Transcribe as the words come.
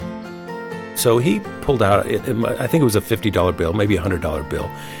So he pulled out, I think it was a $50 bill, maybe a $100 bill,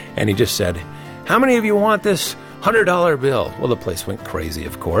 and he just said, "How many of you want this $100 bill?" Well, the place went crazy,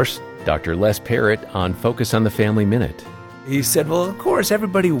 of course. Dr. Les Parrott on Focus on the Family Minute. He said, "Well, of course,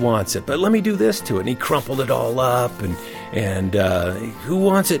 everybody wants it, but let me do this to it." And he crumpled it all up, and who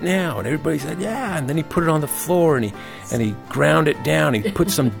wants it now? And everybody said, "Yeah." And then he put it on the floor, and he ground it down. He put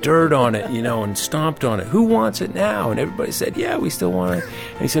some dirt on it, and stomped on it. "Who wants it now?" And everybody said, "Yeah, we still want it."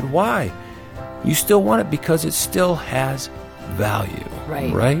 And he said, "Why? You still want it because it still has value."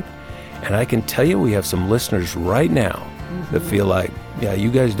 Right? And I can tell you, we have some listeners right now that feel like, "Yeah, you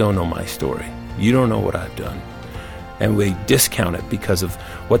guys don't know my story. You don't know what I've done." And we discount it because of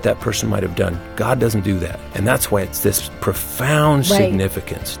what that person might have done. God doesn't do that. And that's why it's this profound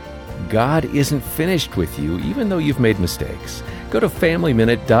significance. God isn't finished with you, even though you've made mistakes. Go to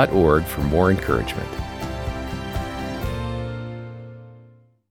FamilyMinute.org for more encouragement.